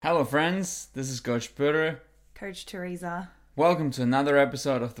Hello friends, this is Coach Peter. Coach Teresa. Welcome to another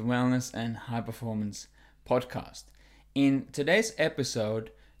episode of the Wellness and High Performance Podcast. In today's episode,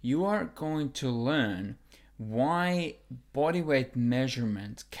 you are going to learn why body weight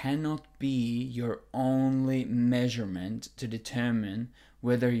measurement cannot be your only measurement to determine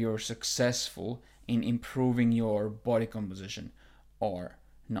whether you're successful in improving your body composition or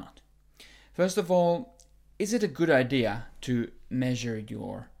not. First of all, is it a good idea to measure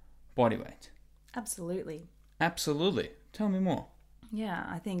your body weight? Absolutely. Absolutely. Tell me more. Yeah,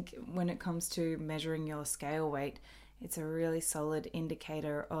 I think when it comes to measuring your scale weight, it's a really solid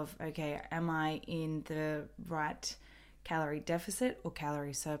indicator of, okay, am I in the right calorie deficit or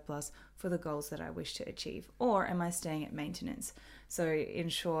calorie surplus for the goals that I wish to achieve? Or am I staying at maintenance? So in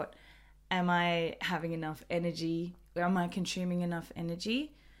short, am I having enough energy? Am I consuming enough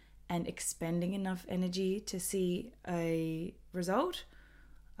energy and expending enough energy to see a result?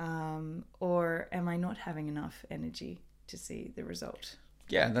 Or am I not having enough energy to see the result?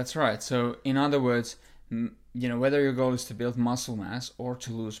 Yeah, that's right. So in other words, whether your goal is to build muscle mass or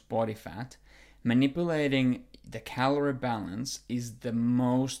to lose body fat, manipulating the calorie balance is the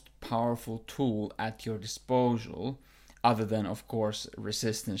most powerful tool at your disposal, other than, of course,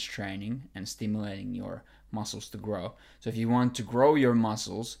 resistance training and stimulating your muscles to grow. So if you want to grow your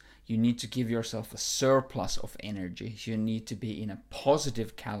muscles, you need to give yourself a surplus of energy. You need to be in a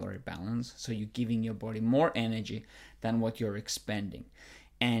positive calorie balance, so you're giving your body more energy than what you're expending.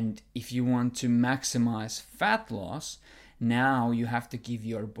 And if you want to maximize fat loss, now you have to give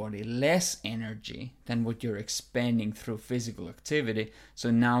your body less energy than what you're expending through physical activity.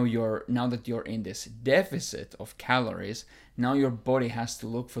 So now that you're in this deficit of calories, now your body has to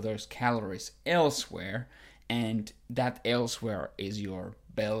look for those calories elsewhere, and that elsewhere is your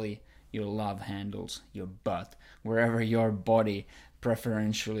belly, your love handles, your butt, wherever your body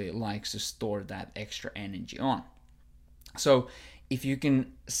preferentially likes to store that extra energy on. So if you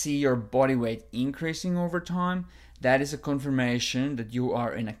can see your body weight increasing over time, that is a confirmation that you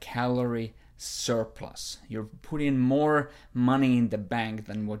are in a calorie surplus. You're putting more money in the bank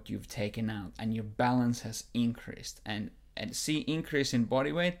than what you've taken out, and your balance has increased. And see increase in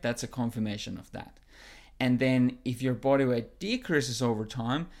body weight, that's a confirmation of that. And then if your body weight decreases over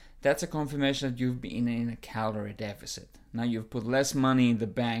time, that's a confirmation that you've been in a calorie deficit. Now you've put less money in the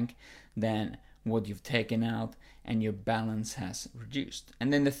bank than what you've taken out, and your balance has reduced.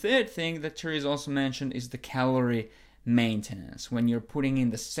 And then the third thing that Therese also mentioned is the calorie maintenance, when you're putting in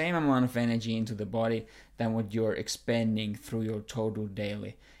the same amount of energy into the body than what you're expending through your total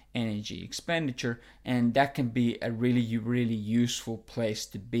daily energy expenditure. And that can be a really, really useful place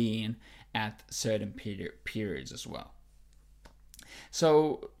to be in at certain periods as well.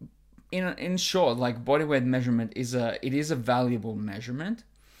 So in short, like, body weight measurement is a valuable measurement.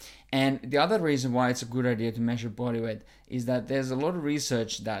 And the other reason why it's a good idea to measure body weight is that there's a lot of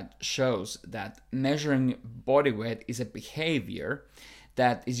research that shows that measuring body weight is a behavior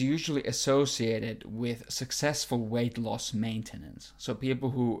that is usually associated with successful weight loss maintenance. So people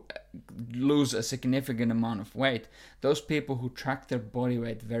who lose a significant amount of weight, those people who track their body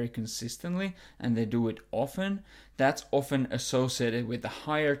weight very consistently and they do it often, that's often associated with a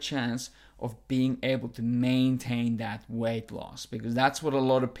higher chance of being able to maintain that weight loss, because that's what a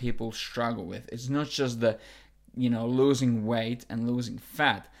lot of people struggle with. It's not just the losing weight and losing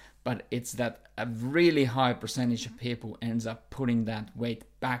fat, but it's that a really high percentage of people ends up putting that weight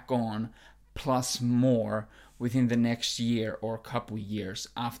back on plus more within the next year or couple years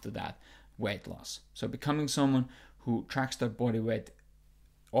after that weight loss. So becoming someone who tracks their body weight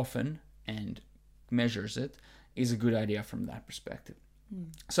often and measures it is a good idea from that perspective.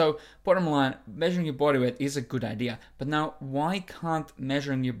 So bottom line, measuring your body weight is a good idea. But now, why can't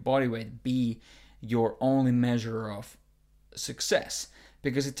measuring your body weight be your only measure of success?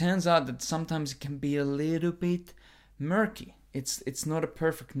 Because it turns out that sometimes it can be a little bit murky. It's not a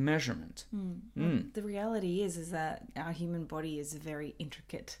perfect measurement. Well, the reality is that our human body is a very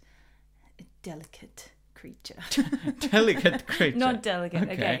intricate, delicate creature. Delicate creature. Not delicate.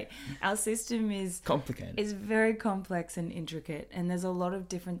 Okay. Our system is complicated. It's very complex and intricate, and there's a lot of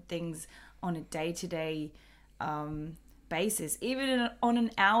different things on a day-to-day basis, even on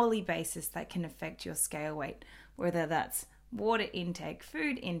an hourly basis, that can affect your scale weight, whether that's water intake,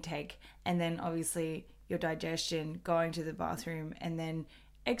 food intake, and then obviously your digestion, going to the bathroom, and then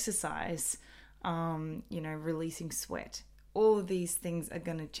exercise, releasing sweat. All of these things are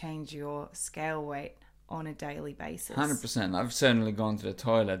going to change your scale weight on a daily basis. 100%. I've certainly gone to the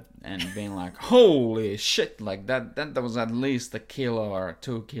toilet and been like, holy shit, like that was at least a kilo or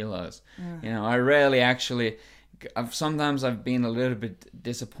 2 kilos. I rarely actually sometimes I've been a little bit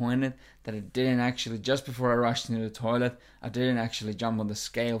disappointed that I didn't actually, just before I rushed into the toilet, I didn't actually jump on the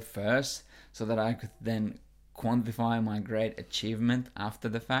scale first so that I could then quantify my great achievement after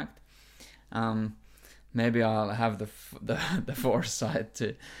the fact. Maybe I'll have the foresight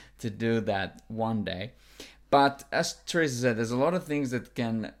to do that one day. But as Teresa said, there's a lot of things that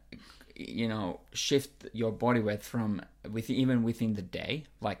can, shift your body weight from even within the day,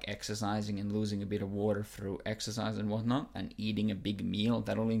 like exercising and losing a bit of water through exercise and whatnot, and eating a big meal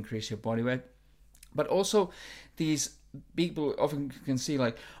that'll increase your body weight. But also, these people often can see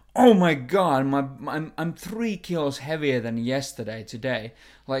like, oh my god, I'm 3 kilos heavier than yesterday today.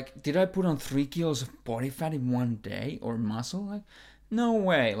 Like, did I put on 3 kilos of body fat in one day or muscle? Like, no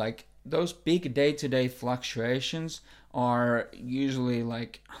way. Like, those big day-to-day fluctuations are usually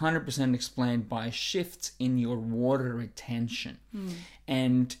like 100% explained by shifts in your water retention.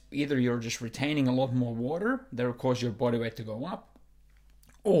 And either you're just retaining a lot more water that will cause your body weight to go up,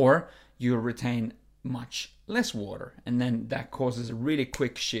 or you retain much less water, and then that causes a really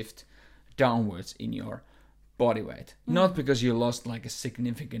quick shift downwards in your body weight. Not because you lost like a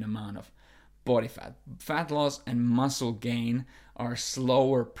significant amount of body fat. Fat loss and muscle gain are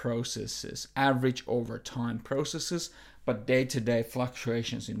slower processes, average over time processes, but day-to-day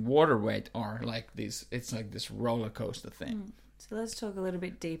fluctuations in water weight are like this. It's like this roller coaster thing. So let's talk a little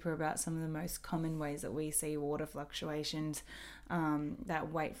bit deeper about some of the most common ways that we see water fluctuations,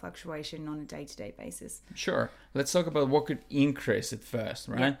 that weight fluctuation on a day-to-day basis. Sure. Let's talk about what could increase it first,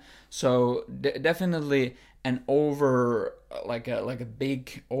 right? Yeah. So definitely a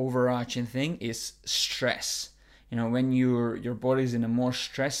big overarching thing is stress. When your body's in a more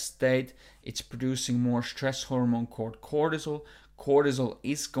stressed state, it's producing more stress hormone called cortisol. Cortisol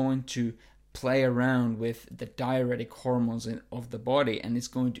is going to play around with the diuretic hormones of the body, and it's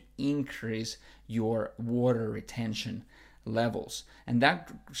going to increase your water retention levels. And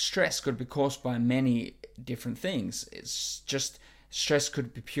that stress could be caused by many different things. It's just stress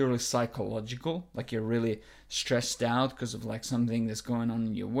could be purely psychological, like you're really stressed out because of like something that's going on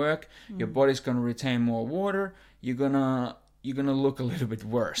in your work. Your body's going to retain more water. You're gonna look a little bit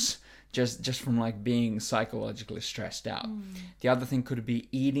worse just from like being psychologically stressed out. The other thing could be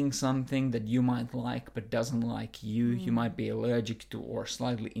eating something that you might like but doesn't like you. You might be allergic to or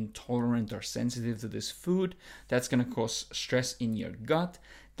slightly intolerant or sensitive to this food. That's going to cause stress in your gut.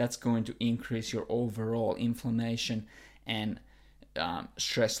 That's going to increase your overall inflammation and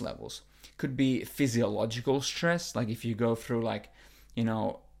stress levels. Could be physiological stress, like if you go through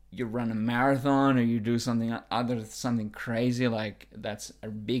you run a marathon or you do something crazy, like that's a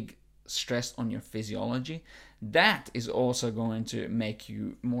big stress on your physiology. That is also going to make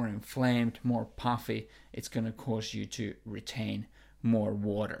you more inflamed, more puffy. It's going to cause you to retain more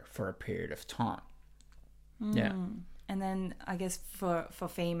water for a period of time. Yeah. And then I guess for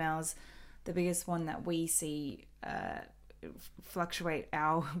females, the biggest one that we see fluctuate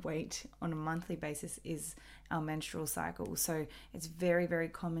our weight on a monthly basis is our menstrual cycle. So it's very, very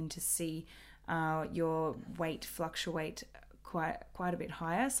common to see your weight fluctuate quite a bit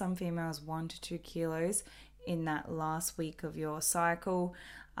higher. Some females 1 to 2 kilos in that last week of your cycle,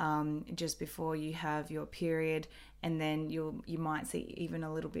 just before you have your period, and then you might see even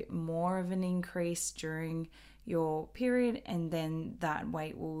a little bit more of an increase during your period, and then that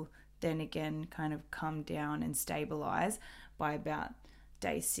weight will then again kind of come down and stabilize by about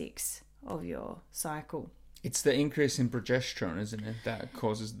day 6 of your cycle. It's the increase in progesterone, isn't it, that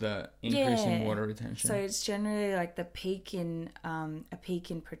causes the increase in water retention? So it's generally like the peak in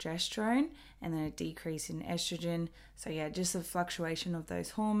progesterone and then a decrease in estrogen. So yeah, just a fluctuation of those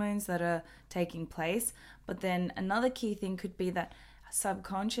hormones that are taking place. But then another key thing could be that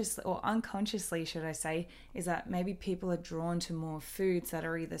subconsciously or unconsciously, should I say, is that maybe people are drawn to more foods that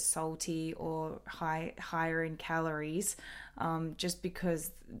are either salty or higher in calories, just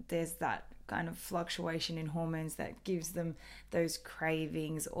because there's that kind of fluctuation in hormones that gives them those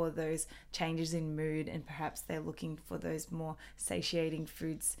cravings or those changes in mood, and perhaps they're looking for those more satiating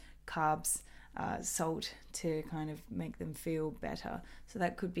foods, carbs, salt, to kind of make them feel better. So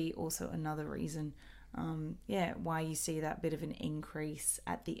that could be also another reason why you see that bit of an increase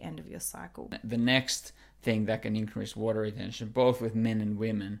at the end of your cycle. The next thing that can increase water retention, both with men and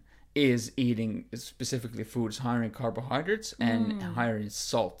women, is eating specifically foods higher in carbohydrates and higher in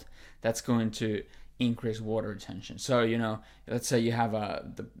salt. That's going to increase water retention. So, let's say you have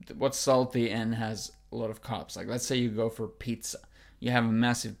what's salty and has a lot of carbs. Like, let's say you go for pizza. You have a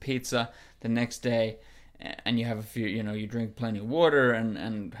massive pizza the next day, and you have a few, you drink plenty of water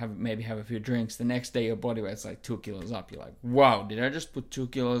and have a few drinks. The next day, your body weight's like 2 kilos up. You're like, wow, did I just put 2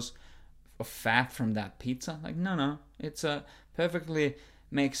 kilos of fat from that pizza. Like, no, it's a perfectly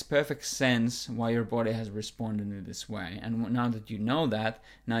makes perfect sense why your body has responded in this way. And now that you know that,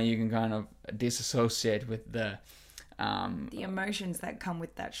 now you can kind of disassociate with the emotions that come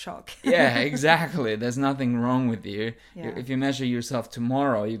with that shock. Yeah, exactly. There's nothing wrong with you. Yeah. If you measure yourself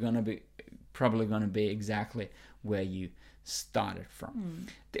tomorrow, you're probably gonna be exactly where you started from.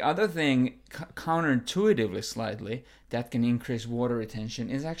 The other thing, counterintuitively slightly, that can increase water retention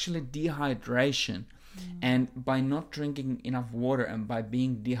is actually dehydration. And by not drinking enough water and by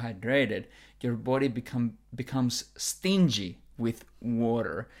being dehydrated, your body becomes stingy with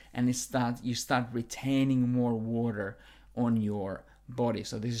water, and you start retaining more water on your body.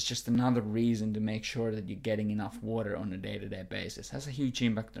 So this is just another reason to make sure that you're getting enough water on a day-to-day basis. It has a huge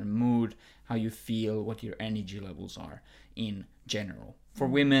impact on mood, how you feel, what your energy levels are in general. For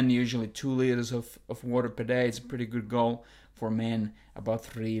women, usually 2 liters of water per day is a pretty good goal. For men, about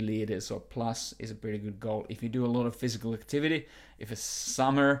 3 liters or plus is a pretty good goal. If you do a lot of physical activity, if it's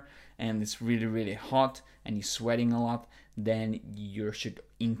summer and it's really, really hot and you're sweating a lot, then you should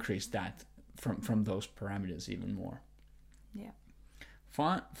increase that from those parameters even more. Yeah.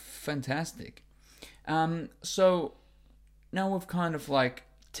 Fantastic. So now we've kind of like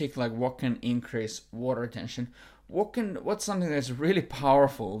ticked like what can increase water retention. What's something that's really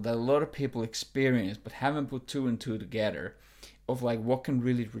powerful that a lot of people experience but haven't put 2 and 2 together, of like what can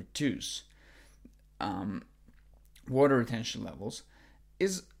really reduce water retention levels,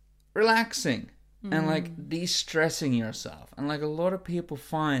 is relaxing and like de-stressing yourself. And like a lot of people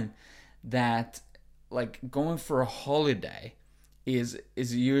find that like going for a holiday is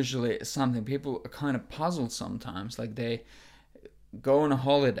usually something people are kind of puzzled sometimes. Like they go on a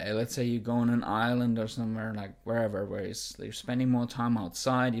holiday, let's say you go on an island or somewhere, like wherever, where you're spending more time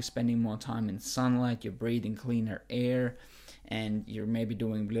outside, you're spending more time in sunlight, you're breathing cleaner air, and you're maybe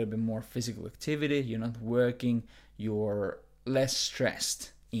doing a little bit more physical activity, you're not working, you're less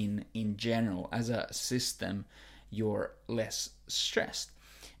stressed in general. As a system, you're less stressed.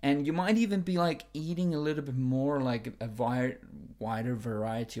 And you might even be like eating a little bit more, like a wider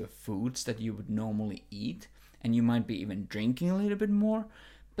variety of foods that you would normally eat. And you might be even drinking a little bit more.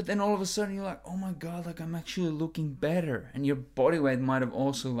 But then all of a sudden you're like, oh my god, like I'm actually looking better. And your body weight might have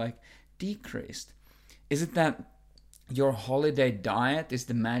also like decreased. Is it that your holiday diet is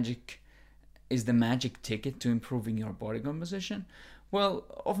the magic ticket to improving your body composition? Well,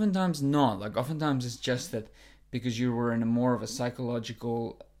 oftentimes not. Like oftentimes it's just that because you were in a more of a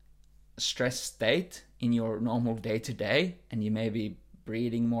psychological stress state in your normal day-to-day, and you may be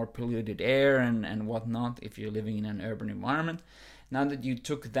breathing more polluted air and whatnot if you're living in an urban environment. Now that you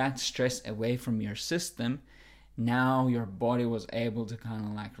took that stress away from your system, now your body was able to kind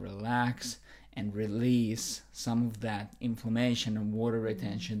of like relax and release some of that inflammation and water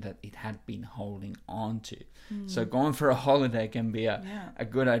retention that it had been holding on to. So going for a holiday can be a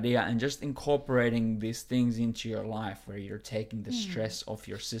good idea, and just incorporating these things into your life where you're taking the stress off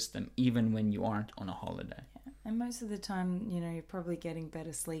your system even when you aren't on a holiday. And most of the time, you're probably getting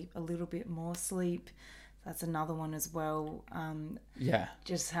better sleep, a little bit more sleep. That's another one as well.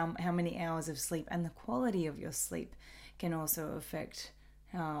 Just how many hours of sleep and the quality of your sleep can also affect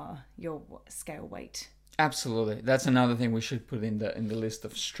your scale weight. Absolutely. That's another thing we should put in the list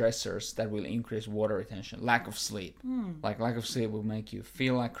of stressors that will increase water retention. Lack of sleep. Like lack of sleep will make you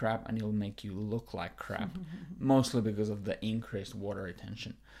feel like crap and it will make you look like crap. Mostly because of the increased water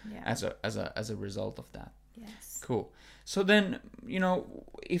retention as a result of that. Yes. Cool. So then,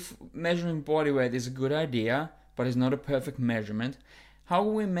 if measuring body weight is a good idea, but it's not a perfect measurement, how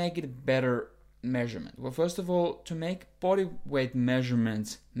will we make it a better measurement? Well, first of all, to make body weight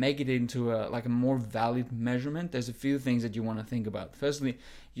measurements, make it into a more valid measurement, there's a few things that you want to think about. Firstly,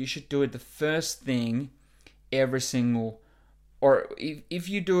 you should do it the first thing if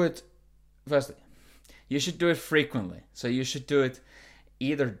you do it, firstly, you should do it frequently. So you should do it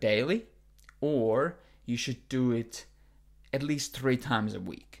either daily or you should do it at least 3 times a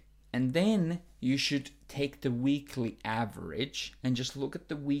week. And then you should take the weekly average and just look at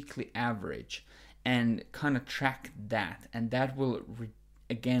the weekly average and kind of track that. And that will,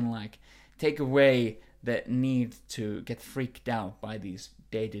 take away the need to get freaked out by these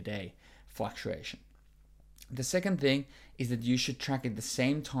day-to-day fluctuation. The second thing is that you should track at the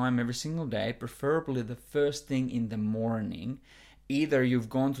same time every single day, preferably the first thing in the morning. Either you've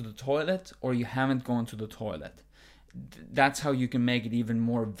gone to the toilet or you haven't gone to the toilet. That's how you can make it even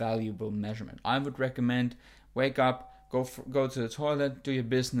more valuable measurement. I would recommend wake up, go to the toilet, do your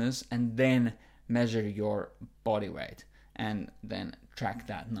business, and then measure your body weight and then track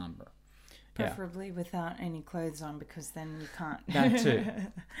that number. Preferably without any clothes on, because then you can't. That too.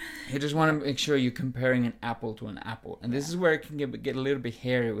 You just want to make sure you're comparing an apple to an apple. And this is where it can get a little bit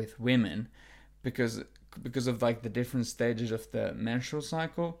hairy with women, because of like the different stages of the menstrual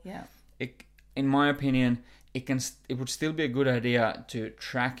cycle. Yeah. In my opinion, it would still be a good idea to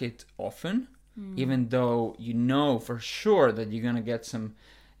track it often, even though you know for sure that you're going to get some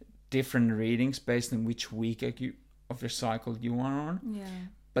different readings based on which week of your cycle you are on. Yeah.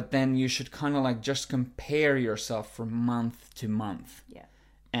 But then you should kind of like just compare yourself from month to month. Yeah.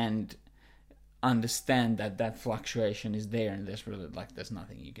 And understand that fluctuation is there, and there's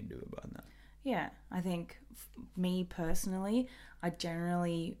nothing you can do about that. Yeah. I think me personally, I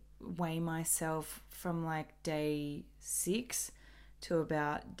generally weigh myself from like day 6 to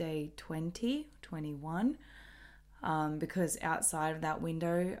about day 20, 21. Because outside of that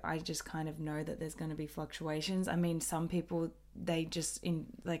window, I just kind of know that there's going to be fluctuations. I mean, some people, they just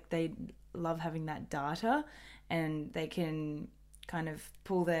they love having that data, and they can kind of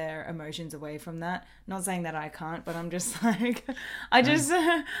pull their emotions away from that. Not saying that I can't, but I'm just like, I just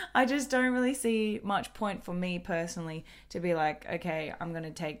don't really see much point for me personally to be like, okay, I'm going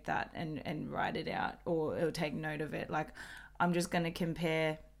to take that and write it out, or take note of it. Like, I'm just going to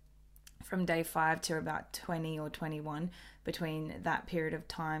compare from day 5 to about 20 or 21 between that period of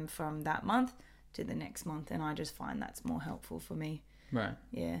time from that month to the next month, and I just find that's more helpful for me. Right.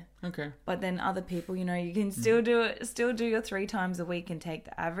 Yeah. Okay. But then other people, you can still do it, still do your 3 times a week and take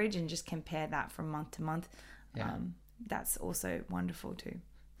the average and just compare that from month to month. Yeah. That's also wonderful too.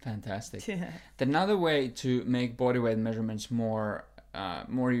 Fantastic. Yeah. Another way to make body weight measurements more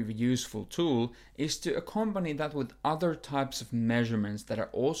useful tool is to accompany that with other types of measurements that are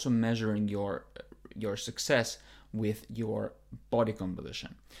also measuring your success with your body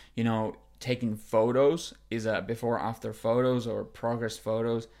composition. Taking photos is a before after photos or progress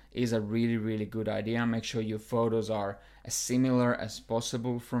photos is a really, really good idea. Make sure your photos are as similar as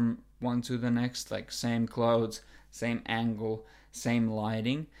possible from one to the next, like same clothes, same angle, same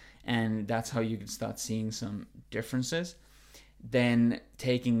lighting, and that's how you can start seeing some differences. Then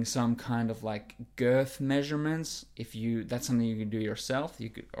taking some kind of like girth measurements, that's something you can do yourself,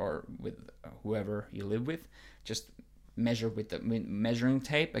 or with whoever you live with, just measure with the measuring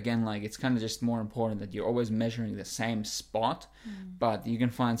tape. Again, like, it's kind of just more important that you're always measuring the same spot, but you can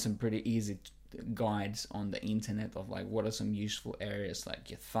find some pretty easy guides on the internet of like what are some useful areas, like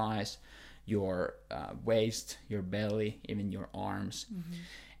your thighs, your waist, your belly, even your arms.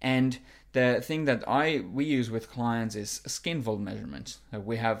 And the thing that we use with clients is skin fold measurements.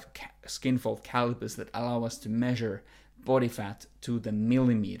 We have skin fold calipers that allow us to measure body fat to the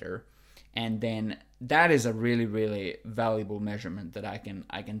millimeter, and then that is a really, really valuable measurement that I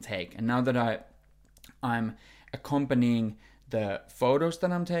can take. And now that I'm accompanying the photos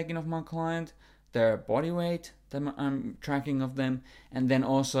that I'm taking of my client, their body weight that I'm tracking of them, and then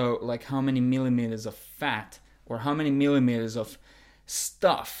also like how many millimeters of fat or how many millimeters of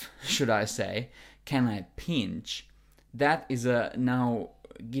stuff, should I say, can I pinch? That is now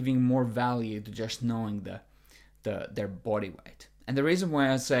giving more value to just knowing their body weight. And the reason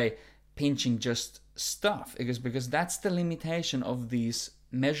why I say pinching just stuff is because that's the limitation of these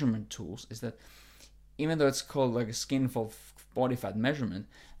measurement tools, is that even though it's called like a skin fold body fat measurement,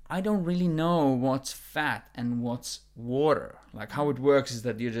 I don't really know what's fat and what's water. Like, how it works is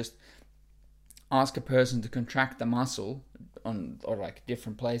that you just ask a person to contract the muscle or like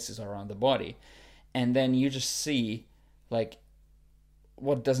different places around the body, and then you just see like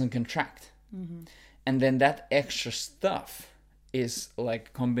what doesn't contract. And then that extra stuff is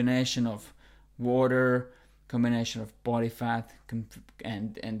like combination of water, combination of body fat,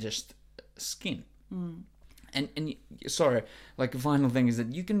 and just skin. And sorry, like, the final thing is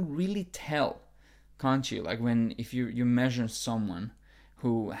that you can really tell, can't you? Like, if you measure someone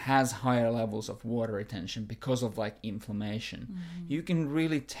who has higher levels of water retention because of like inflammation, you can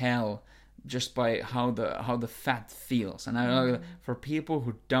really tell just by how the fat feels. And I know for people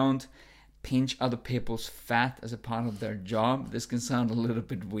who don't pinch other people's fat as a part of their job, this can sound a little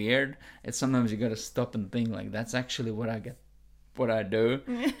bit weird. It's sometimes you gotta stop and think, like, that's actually what I do.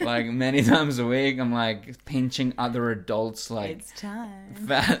 Like, many times a week I'm like pinching other adults, like, it's time.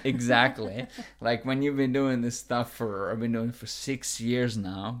 Fat. Exactly. Like, when you've been doing this stuff I've been doing it for 6 years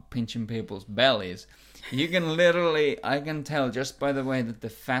now, pinching people's bellies, you can I can tell just by the way that the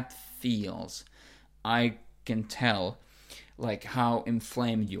fat feels, I can tell like how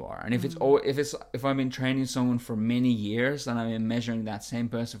inflamed you are. And if I've been training someone for many years and I've been measuring that same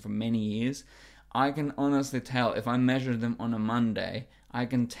person for many years, I can honestly tell. If I measure them on a Monday, I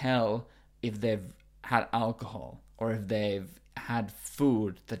can tell if they've had alcohol or if they've had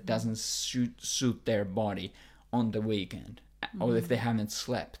food that doesn't suit their body on the weekend, or if they haven't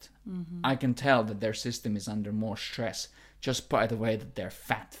slept, I can tell that their system is under more stress just by the way that their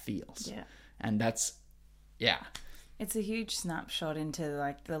fat feels. Yeah. And that's, yeah. It's a huge snapshot into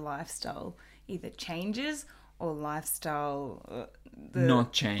like the lifestyle either changes or lifestyle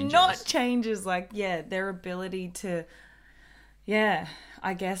Not changes. Not changes, like, yeah, their ability to, yeah,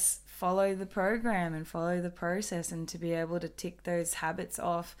 I guess follow the program and follow the process and to be able to tick those habits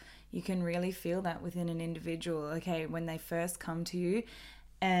off. You can really feel that within an individual. Okay, when they first come to you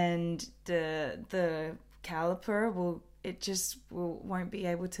and the caliper won't be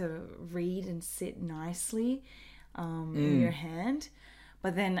able to read and sit nicely in your hand.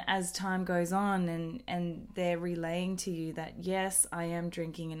 But then as time goes on and they're relaying to you that, yes, I am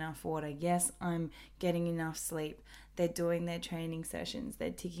drinking enough water. Yes, I'm getting enough sleep. They're doing their training sessions. They're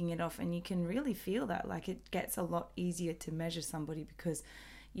ticking it off. And you can really feel that. Like, it gets a lot easier to measure somebody because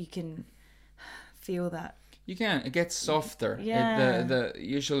you can feel that. You can. It gets softer. Yeah.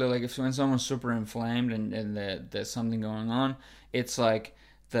 Usually, like, when someone's super inflamed and there's something going on, it's like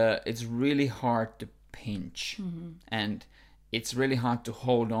it's really hard to pinch. And it's really hard to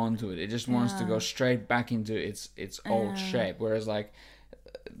hold on to it. It just wants to go straight back into its old shape. Whereas, like,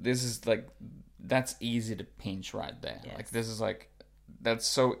 this is like, that's easy to pinch right there. Yes. Like, this is like, that's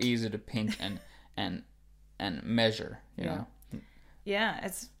so easy to pinch and measure, you know? Yeah,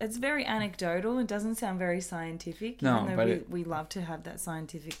 it's very anecdotal. It doesn't sound very scientific. No, even but though we love to have that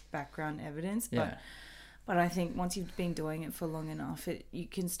scientific background evidence. But I think once you've been doing it for long enough, you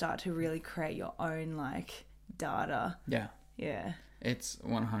can start to really create your own, like, data. Yeah. Yeah. It's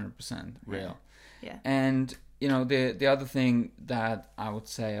 100% real. Yeah. And, you know, the other thing that I would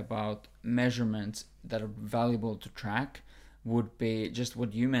say about measurements that are valuable to track would be just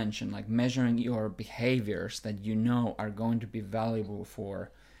what you mentioned, like measuring your behaviors that you know are going to be valuable for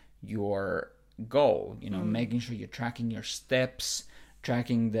your goal. You know, making sure you're tracking your steps,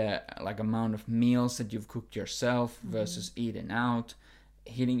 tracking the like amount of meals that you've cooked yourself versus eating out,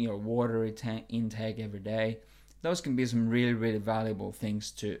 hitting your water intake every day. Those can be some really, really valuable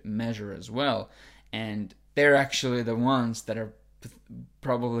things to measure as well. And they're actually the ones that are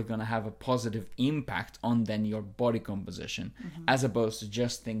probably going to have a positive impact on then your body composition, as opposed to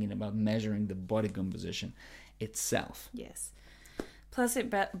just thinking about measuring the body composition itself. Yes. Plus,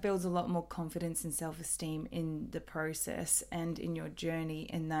 it builds a lot more confidence and self-esteem in the process and in your journey,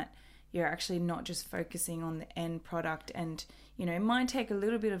 in that you're actually not just focusing on the end product. And, you know, it might take a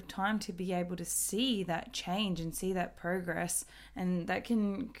little bit of time to be able to see that change and see that progress. And that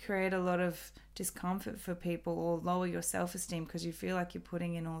can create a lot of discomfort for people or lower your self-esteem because you feel like you're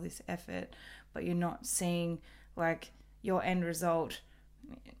putting in all this effort, but you're not seeing, like, your end result.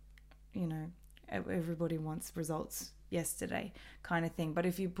 You know, everybody wants results yesterday kind of thing. But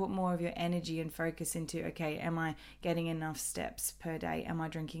if you put more of your energy and focus into, okay, am I getting enough steps per day? Am I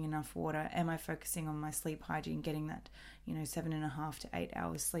drinking enough water? Am I focusing on my sleep hygiene, getting that, 7.5 to 8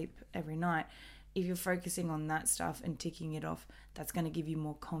 hours sleep every night? If you're focusing on that stuff and ticking it off, that's going to give you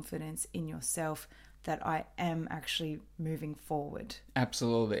more confidence in yourself that I am actually moving forward.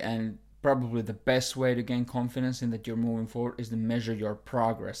 Absolutely. And probably the best way to gain confidence in that you're moving forward is to measure your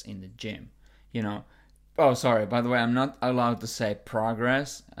progress in the gym. Oh, sorry. By the way, I'm not allowed to say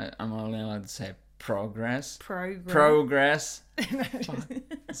progress. I'm only allowed to say progress. Progress.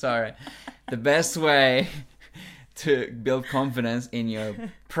 Sorry. The best way to build confidence in your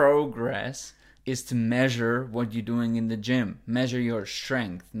progress is to measure what you're doing in the gym. Measure your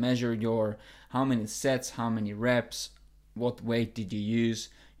strength. Measure your how many sets, how many reps, what weight did you use.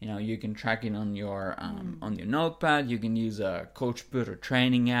 You can track it on your notepad. You can use a CoachBoot or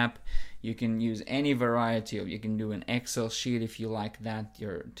training app. You can use any variety of. You can do an Excel sheet if you like that.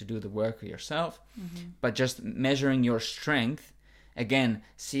 To do the work yourself. But just measuring your strength, again,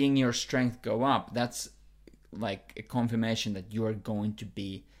 seeing your strength go up. That's like a confirmation that you are going to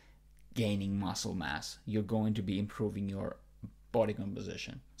be gaining muscle mass. You're going to be improving your body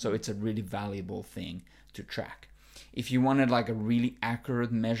composition. So it's a really valuable thing to track. If you wanted like a really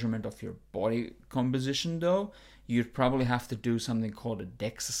accurate measurement of your body composition though, you'd probably have to do something called a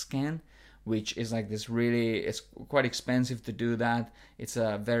DEXA scan, which is like this it's quite expensive to do that. It's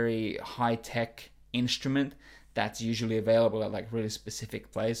a very high-tech instrument that's usually available at like really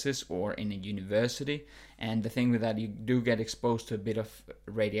specific places or in a university. And the thing with that, you do get exposed to a bit of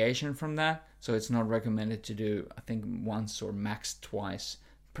radiation from that. So it's not recommended to do, I think, once or max twice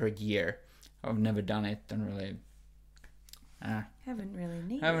per year. I've never done it. Don't really... Haven't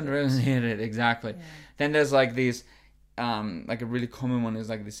really needed it, exactly. Yeah. Then there's like these like a really common one is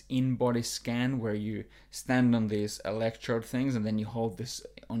like this in-body scan where you stand on these electrode things and then you hold this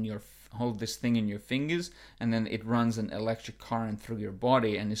thing in your fingers, and then it runs an electric current through your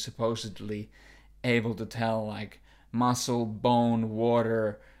body and is supposedly able to tell like muscle, bone,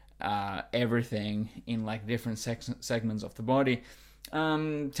 water, everything in like different segments of the body.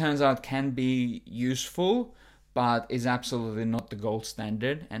 Turns out can be useful, but is absolutely not the gold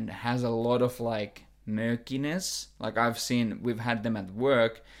standard and has a lot of like murkiness. Like we've had them at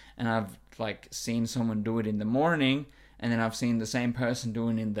work, and I've like seen someone do it in the morning, and then I've seen the same person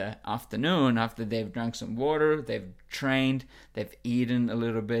doing it in the afternoon after they've drank some water, they've trained, they've eaten a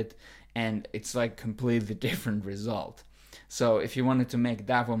little bit, and it's like completely different result. So if you wanted to make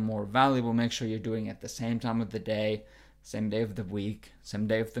that one more valuable, make sure you're doing it at the same time of the day, same day of the week, same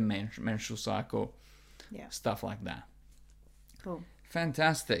day of the menstrual cycle, stuff like that. Cool.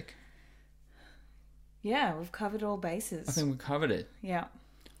 Fantastic. Yeah, we've covered all bases. I think we covered it. Yeah.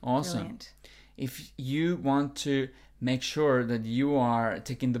 Awesome. Brilliant. If you want to make sure that you are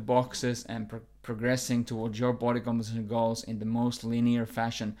ticking the boxes and progressing towards your body composition goals in the most linear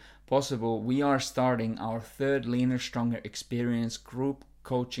fashion possible, we are starting our third Leaner Stronger Experience group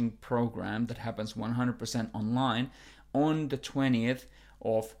coaching program that happens 100% online on the 20th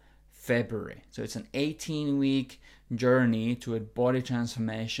of February. So it's an 18-week journey to a body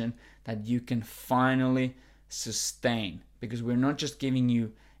transformation that you can finally sustain, because we're not just giving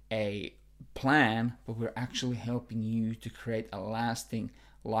you a plan, but we're actually helping you to create a lasting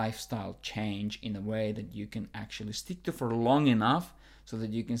lifestyle change in a way that you can actually stick to for long enough so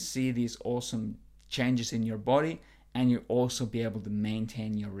that you can see these awesome changes in your body, and you also be able to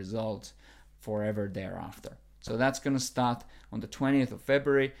maintain your results forever thereafter. So that's going to start on the 20th of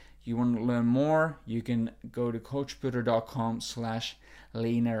February. You want to learn more, you can go to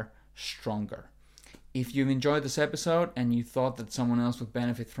coachputter.com/leanerstronger. If you've enjoyed this episode and you thought that someone else would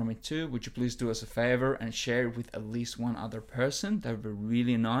benefit from it too, would you please do us a favor and share it with at least one other person? That would be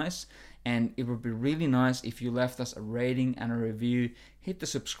really nice. And it would be really nice if you left us a rating and a review. Hit the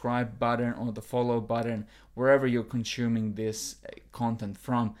subscribe button or the follow button wherever you're consuming this content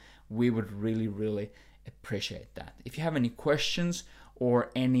from. We would really, really appreciate that. If you have any questions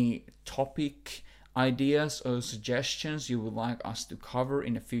or any topic ideas or suggestions you would like us to cover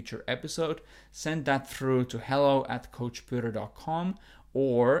in a future episode, send that through to hello@coachputter.com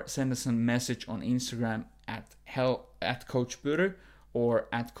or send us a message on Instagram at @coachputter or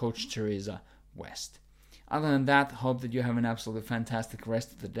 @coachtheresa_west. Other than that, hope that you have an absolutely fantastic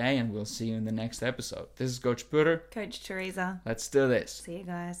rest of the day, and we'll see you in the next episode. This is Coach Putter. Coach Theresa. Let's do this. See you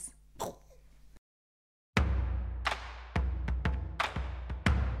guys.